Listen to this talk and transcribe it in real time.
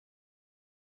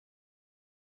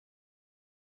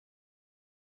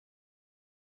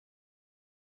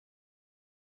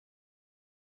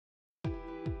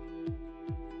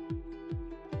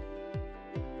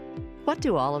What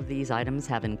do all of these items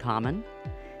have in common?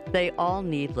 They all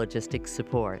need logistics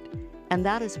support, and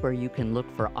that is where you can look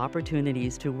for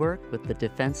opportunities to work with the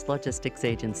Defense Logistics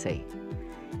Agency.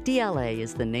 DLA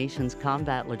is the nation's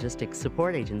combat logistics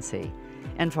support agency,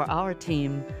 and for our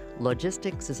team,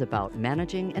 logistics is about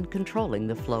managing and controlling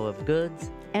the flow of goods,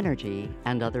 energy,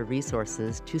 and other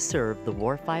resources to serve the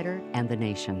warfighter and the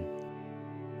nation.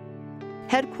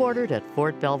 Headquartered at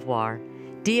Fort Belvoir,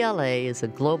 DLA is a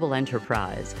global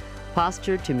enterprise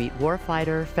postured to meet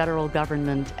warfighter, federal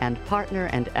government, and partner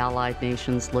and allied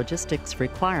nations' logistics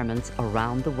requirements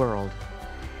around the world.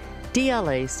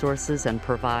 DLA sources and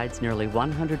provides nearly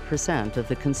 100% of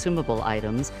the consumable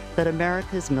items that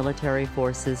America's military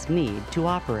forces need to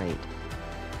operate.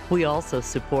 We also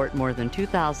support more than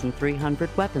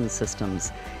 2,300 weapons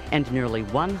systems and nearly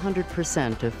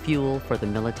 100% of fuel for the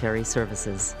military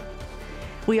services.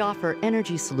 We offer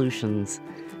energy solutions,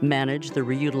 manage the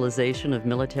reutilization of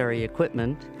military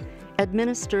equipment,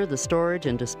 administer the storage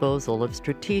and disposal of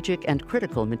strategic and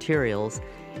critical materials,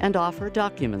 and offer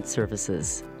document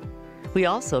services. We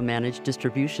also manage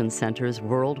distribution centers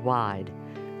worldwide,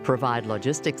 provide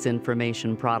logistics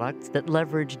information products that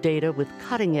leverage data with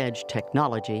cutting-edge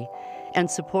technology, and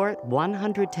support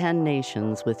 110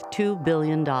 nations with $2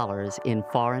 billion in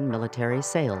foreign military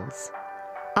sales.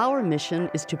 Our mission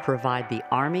is to provide the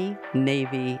Army,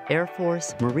 Navy, Air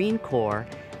Force, Marine Corps,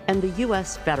 and the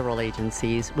U.S. federal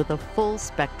agencies with a full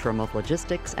spectrum of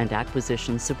logistics and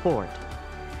acquisition support.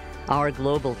 Our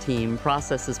global team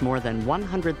processes more than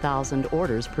 100,000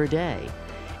 orders per day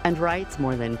and writes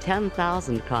more than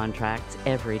 10,000 contracts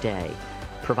every day,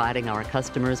 providing our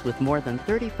customers with more than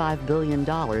 $35 billion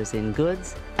in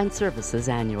goods and services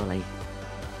annually.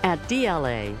 At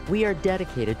DLA, we are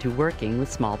dedicated to working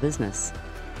with small business.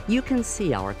 You can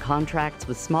see our contracts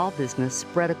with small business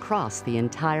spread across the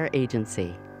entire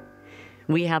agency.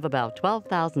 We have about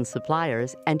 12,000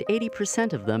 suppliers, and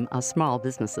 80% of them are small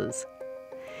businesses.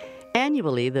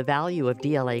 Annually, the value of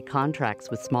DLA contracts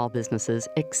with small businesses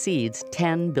exceeds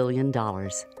 $10 billion.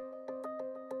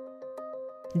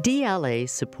 DLA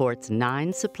supports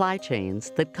 9 supply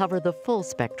chains that cover the full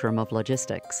spectrum of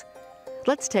logistics.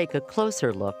 Let's take a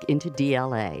closer look into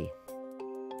DLA.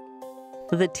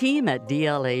 The team at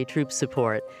DLA Troop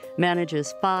Support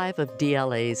manages 5 of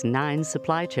DLA's 9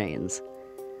 supply chains.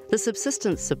 The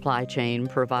subsistence supply chain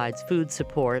provides food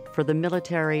support for the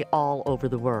military all over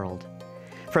the world,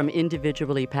 from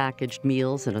individually packaged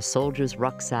meals in a soldier's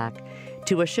rucksack,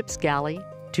 to a ship's galley,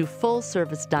 to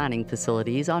full-service dining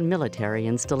facilities on military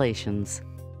installations.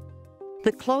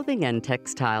 The clothing and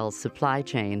textiles supply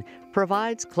chain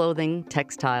provides clothing,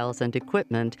 textiles, and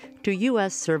equipment to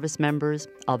U.S. service members,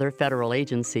 other federal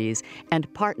agencies,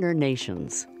 and partner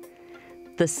nations.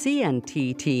 The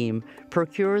C&T team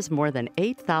procures more than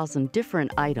 8,000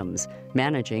 different items,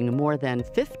 managing more than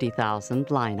 50,000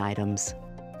 line items.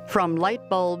 From light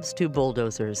bulbs to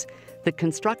bulldozers, the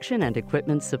construction and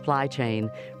equipment supply chain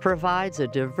provides a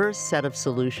diverse set of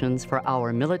solutions for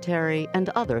our military and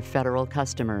other federal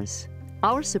customers.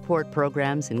 Our support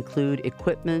programs include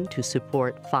equipment to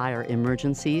support fire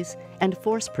emergencies and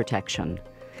force protection,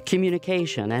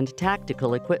 communication and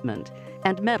tactical equipment,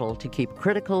 and metal to keep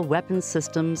critical weapons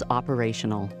systems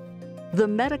operational. The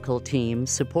medical team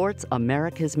supports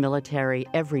America's military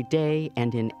every day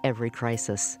and in every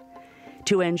crisis.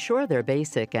 To ensure their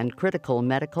basic and critical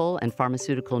medical and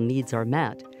pharmaceutical needs are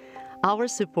met, our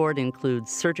support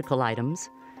includes surgical items,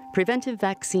 preventive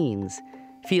vaccines,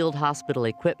 field hospital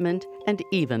equipment, and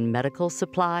even medical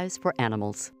supplies for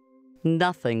animals.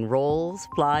 Nothing rolls,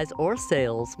 flies, or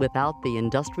sails without the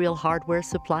industrial hardware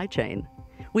supply chain.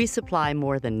 We supply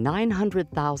more than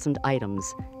 900,000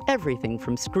 items, everything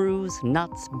from screws,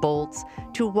 nuts, bolts,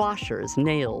 to washers,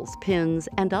 nails, pins,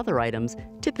 and other items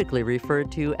typically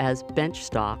referred to as bench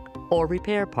stock or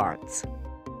repair parts.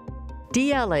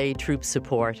 DLA Troop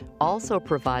Support also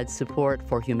provides support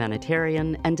for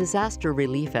humanitarian and disaster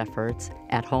relief efforts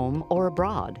at home or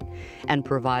abroad, and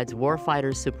provides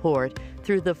warfighter support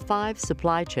through the 5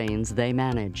 supply chains they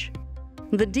manage.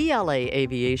 The DLA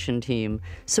Aviation Team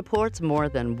supports more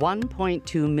than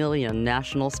 1.2 million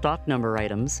national stock number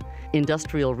items,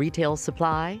 industrial retail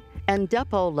supply, and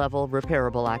depot-level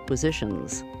repairable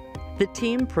acquisitions. The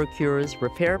team procures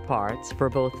repair parts for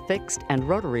both fixed and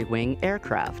rotary wing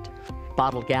aircraft,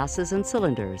 bottled gases and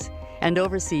cylinders, and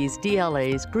oversees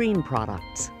DLA's green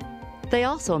products. They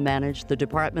also manage the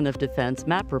Department of Defense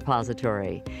map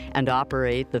repository and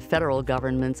operate the federal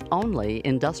government's only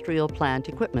industrial plant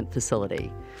equipment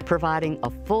facility, providing a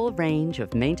full range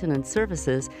of maintenance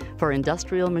services for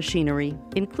industrial machinery,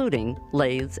 including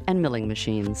lathes and milling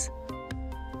machines.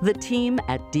 The team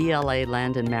at DLA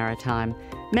Land and Maritime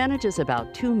manages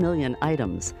about 2 million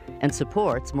items and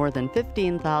supports more than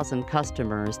 15,000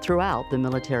 customers throughout the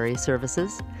military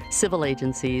services, civil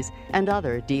agencies, and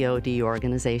other DoD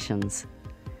organizations.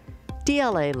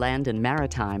 DLA Land and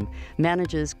Maritime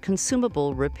manages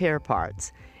consumable repair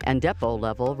parts and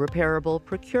depot-level repairable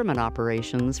procurement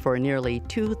operations for nearly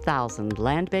 2,000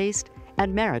 land-based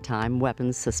and maritime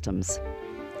weapons systems.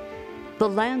 The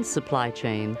land supply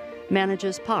chain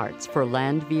manages parts for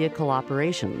land vehicle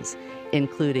operations,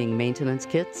 including maintenance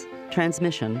kits,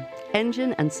 transmission,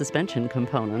 engine and suspension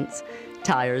components,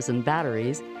 tires and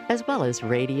batteries, as well as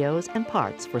radios and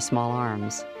parts for small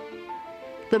arms.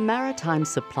 The maritime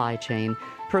supply chain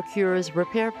procures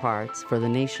repair parts for the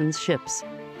nation's ships,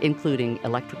 including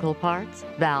electrical parts,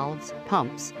 valves,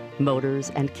 pumps, motors,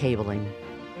 and cabling.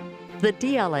 The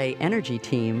DLA Energy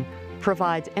team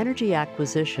provides energy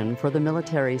acquisition for the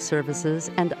military services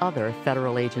and other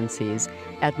federal agencies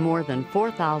at more than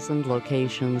 4,000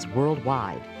 locations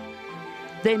worldwide.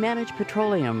 They manage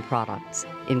petroleum products,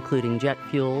 including jet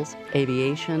fuels,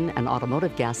 aviation and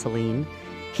automotive gasoline,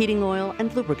 heating oil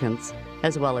and lubricants,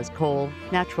 as well as coal,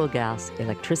 natural gas,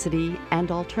 electricity,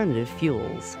 and alternative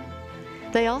fuels.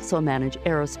 They also manage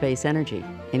aerospace energy,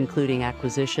 including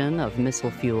acquisition of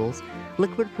missile fuels,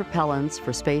 liquid propellants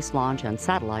for space launch and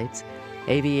satellites,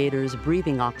 aviators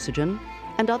breathing oxygen,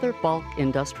 and other bulk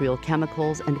industrial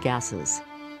chemicals and gases.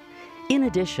 In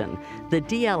addition, the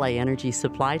DLA Energy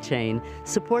supply chain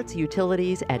supports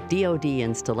utilities at DoD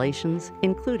installations,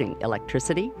 including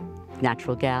electricity,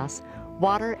 natural gas,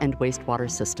 water and wastewater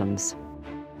systems.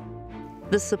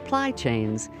 The supply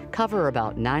chains cover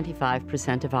about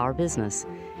 95% of our business,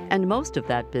 and most of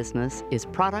that business is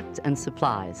products and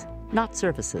supplies, not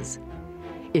services.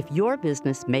 If your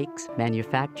business makes,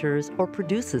 manufactures, or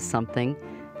produces something,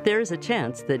 there is a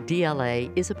chance that DLA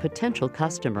is a potential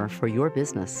customer for your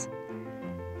business.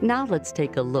 Now let's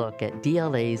take a look at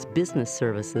DLA's business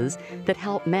services that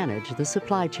help manage the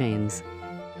supply chains.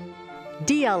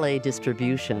 DLA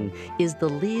Distribution is the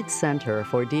lead center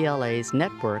for DLA's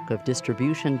network of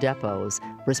distribution depots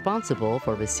responsible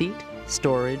for receipt,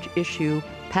 storage, issue,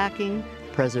 packing,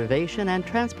 preservation, and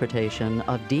transportation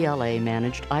of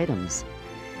DLA-managed items.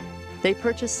 They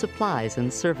purchase supplies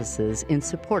and services in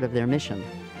support of their mission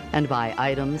and buy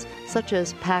items such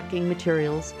as packing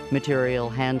materials, material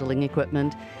handling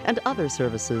equipment, and other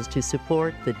services to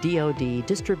support the DoD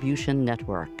distribution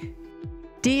network.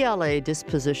 DLA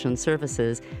Disposition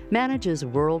Services manages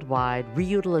worldwide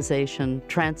reutilization,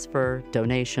 transfer,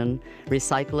 donation,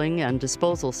 recycling, and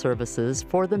disposal services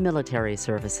for the military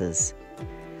services.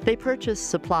 They purchase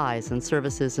supplies and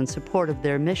services in support of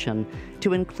their mission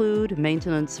to include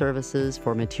maintenance services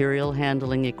for material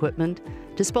handling equipment,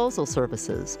 disposal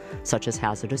services such as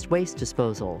hazardous waste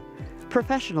disposal,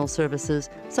 professional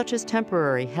services such as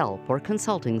temporary help or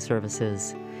consulting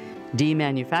services,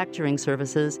 demanufacturing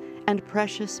services, and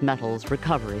precious metals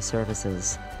recovery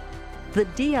services. The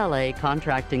DLA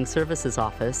Contracting Services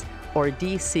Office, or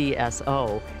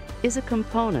DCSO, is a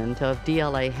component of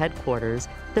DLA headquarters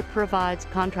that provides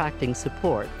contracting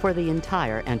support for the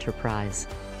entire enterprise.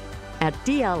 At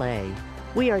DLA,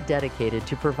 we are dedicated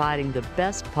to providing the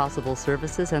best possible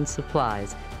services and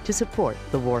supplies to support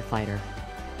the warfighter.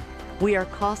 We are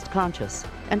cost-conscious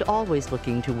and always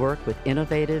looking to work with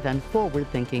innovative and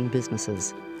forward-thinking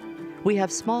businesses. We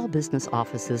have small business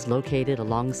offices located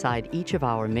alongside each of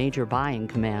our major buying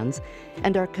commands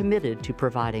and are committed to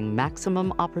providing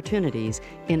maximum opportunities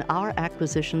in our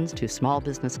acquisitions to small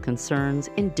business concerns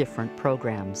in different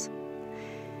programs.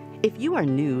 If you are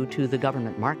new to the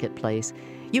government marketplace,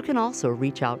 you can also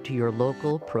reach out to your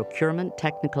local Procurement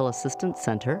Technical Assistance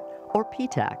Center, or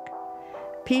PTAC.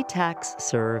 PTACs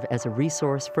serve as a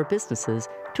resource for businesses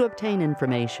to obtain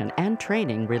information and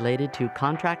training related to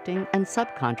contracting and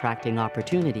subcontracting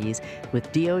opportunities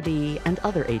with DoD and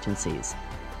other agencies.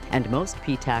 And most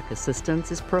PTAC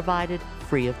assistance is provided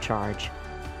free of charge.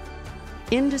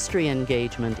 Industry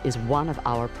engagement is one of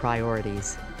our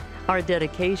priorities. Our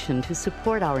dedication to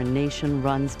support our nation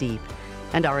runs deep,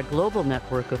 and our global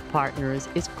network of partners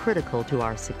is critical to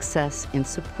our success in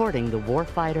supporting the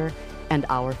warfighter and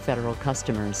our federal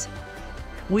customers.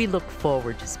 We look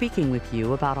forward to speaking with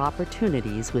you about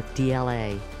opportunities with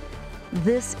DLA.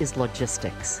 This is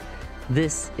logistics.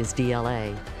 This is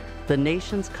DLA, the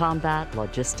nation's combat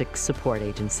logistics support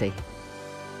agency.